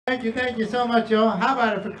Thank you so much, y'all. How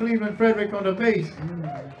about it for Cleveland Frederick on the bass?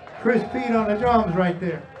 Chris Pete on the drums right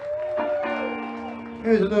there.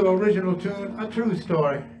 Here's a little original tune, A True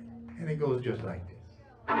Story, and it goes just like this.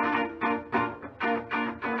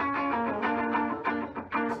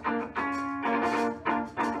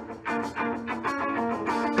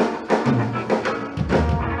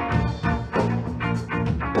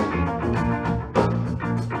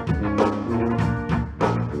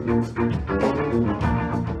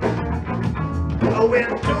 I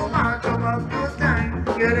went too much of a good thing,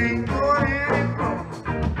 it ain't good anymore.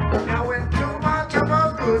 I went too much of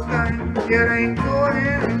a good thing, it ain't good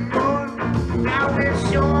anymore. Now we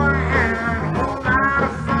sure had a whole lot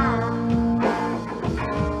of fun,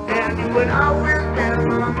 and you would always be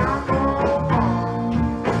my number one.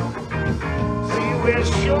 See, we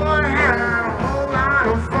sure had a whole lot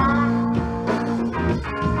of fun.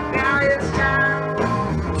 Now it's time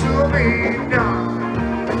to be done.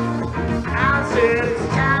 I said it's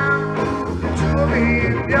time to be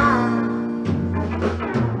done.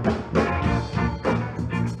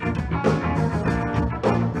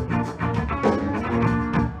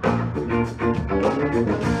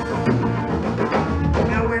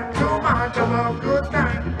 Now went too much of a good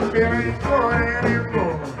thing, it ain't good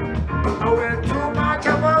anymore. I went too much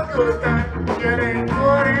of a good thing, it ain't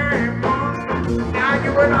good anymore. Now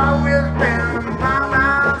you would always been by my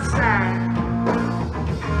side,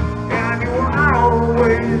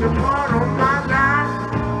 always a part of my life.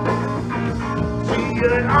 She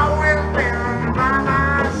had always been by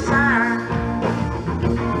my side.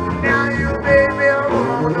 Now you baby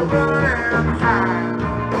wanna run and hide.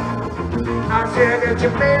 I said that you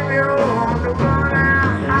baby wanna run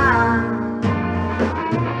and hide.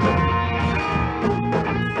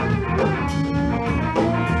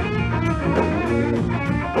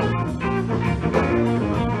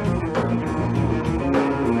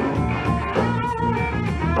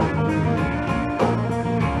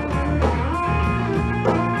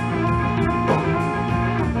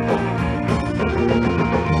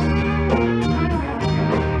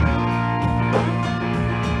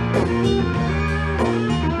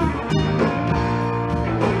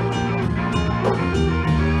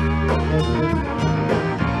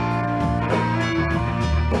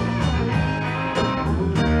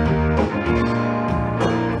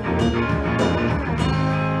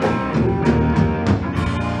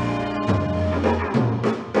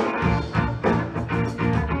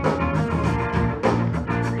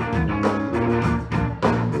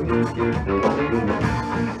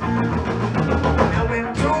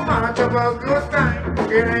 Of a good thing,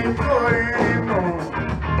 it ain't good anymore.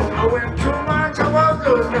 I went too much of a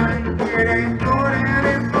good thing, it ain't good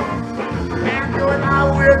anymore. And you and I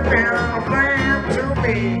will be a friend to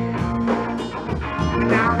me.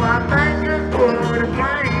 Now I think it's good,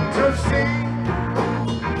 plain to see.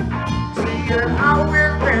 See, you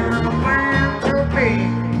always been a friend to me.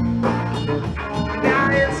 Now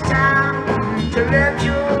it's time to let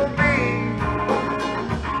you be.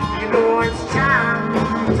 You know it's time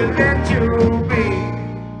to let you be.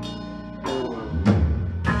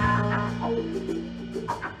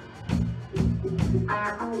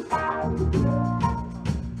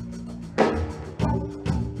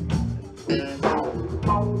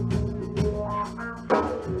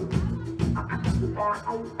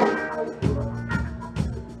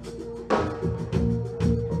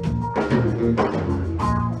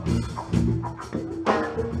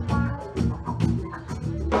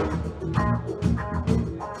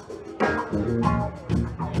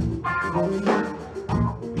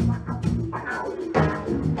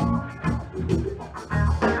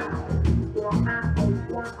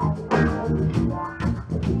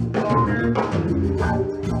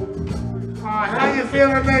 How you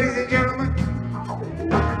feeling, ladies and gentlemen?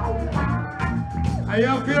 Are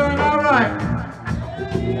y'all feeling all right?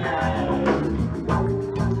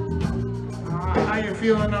 How you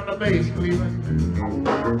feeling on the bass, Cleveland?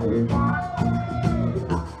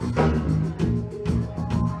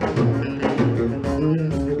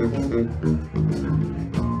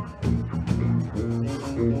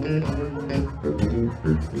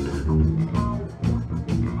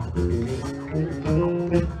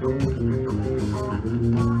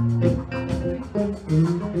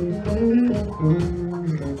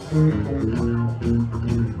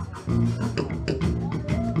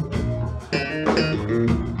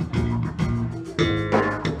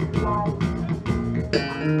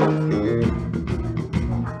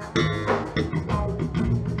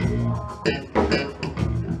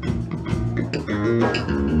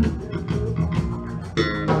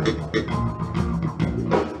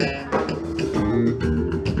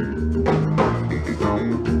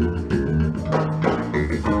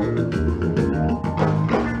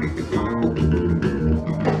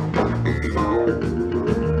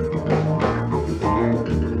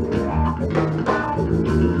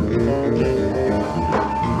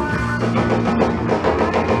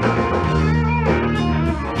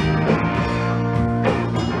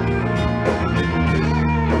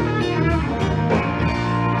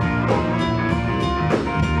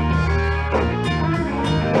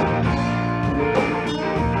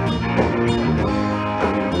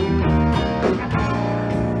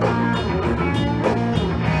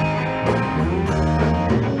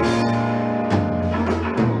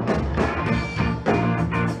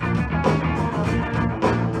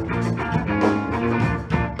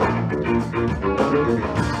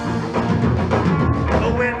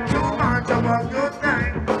 When too much of a good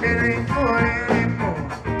thing, it ain't good anymore.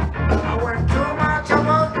 When too much of a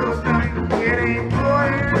good thing, it ain't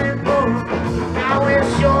good anymore. Now we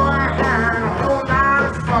sure had a whole lot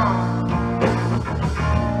of fun,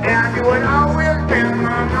 and you would always be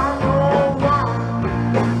my number one.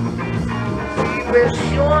 See, we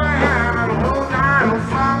sure had a whole lot of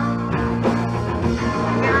fun.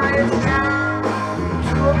 Now it's time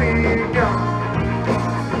to be done.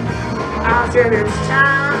 I said it's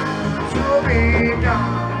time to be done.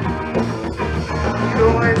 You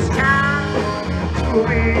know it's time to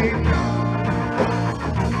be done.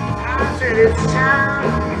 I said it's time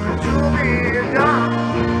to be done.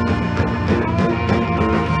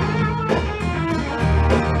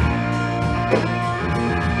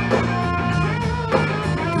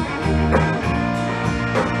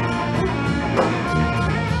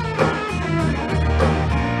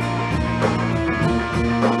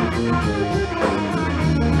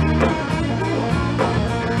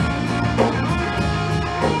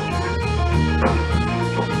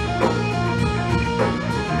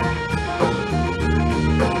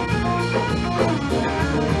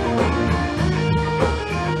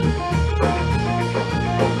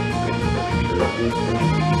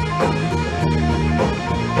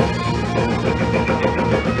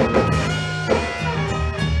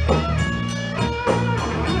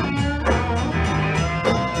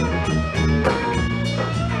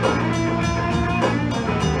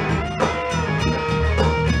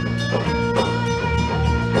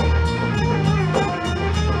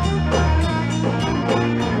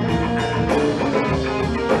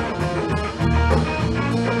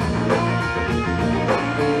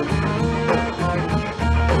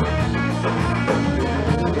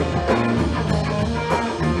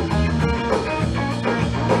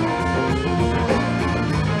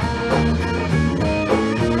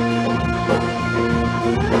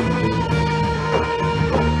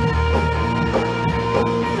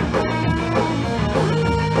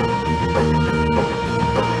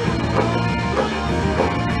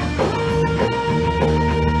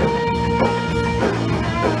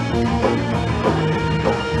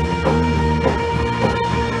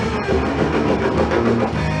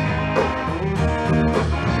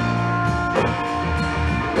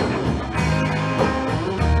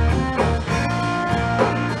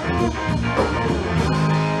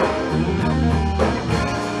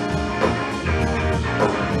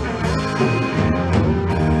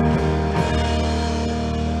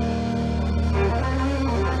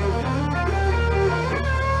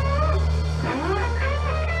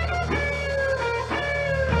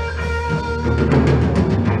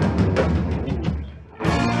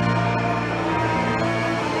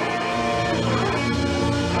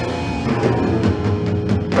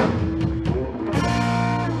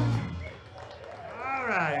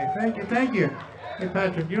 Thank you. Hey,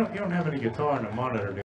 Patrick, you don't have any guitar on the monitor, do you?